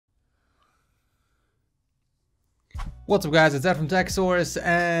What's up guys, it's Ed from TechSource,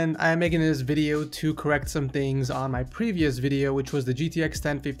 and I'm making this video to correct some things on my previous video, which was the GTX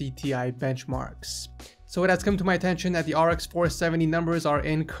 1050 Ti benchmarks. So it has come to my attention that the RX 470 numbers are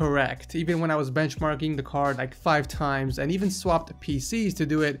incorrect. Even when I was benchmarking the card like 5 times and even swapped PCs to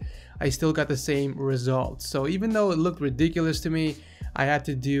do it, I still got the same results. So even though it looked ridiculous to me, I had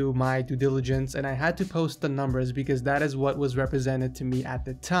to do my due diligence and I had to post the numbers because that is what was represented to me at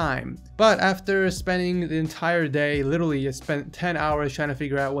the time. But after spending the entire day, literally I spent 10 hours trying to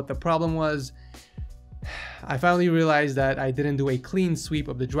figure out what the problem was, I finally realized that I didn't do a clean sweep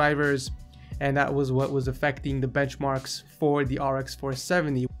of the drivers, and that was what was affecting the benchmarks for the RX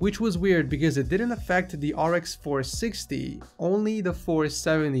 470, which was weird because it didn't affect the RX 460, only the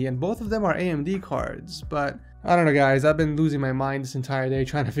 470, and both of them are AMD cards. But I don't know guys, I've been losing my mind this entire day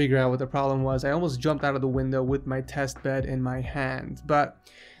trying to figure out what the problem was. I almost jumped out of the window with my test bed in my hand. But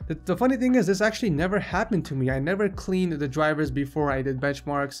the funny thing is, this actually never happened to me. I never cleaned the drivers before I did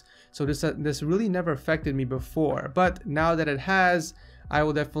benchmarks, so this really never affected me before. But now that it has, I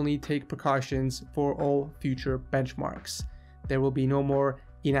will definitely take precautions for all future benchmarks. There will be no more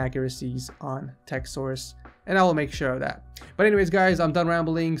inaccuracies on TechSource, and I will make sure of that. But anyways guys, I'm done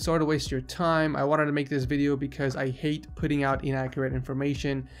rambling. Sorry to waste your time. I wanted to make this video because I hate putting out inaccurate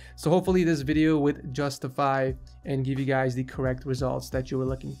information. So hopefully this video would justify and give you guys the correct results that you were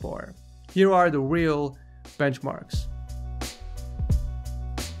looking for. Here are the real benchmarks.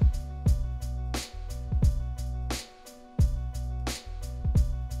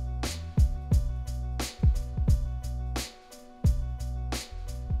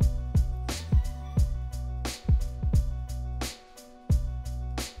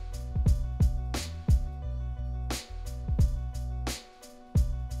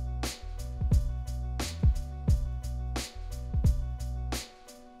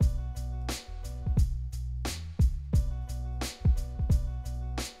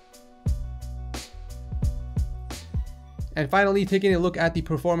 And finally, taking a look at the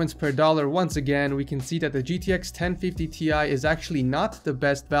performance per dollar, once again, we can see that the GTX 1050 Ti is actually not the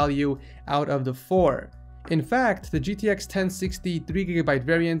best value out of the 4. In fact, the GTX 1060 3GB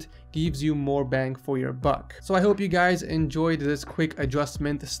variant gives you more bang for your buck. So I hope you guys enjoyed this quick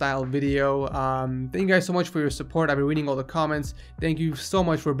adjustment style video. Thank you guys so much for your support. I've been reading all the comments. Thank you so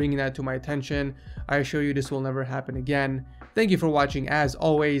much for bringing that to my attention. I assure you this will never happen again. Thank you for watching. As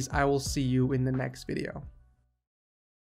always, I will see you in the next video.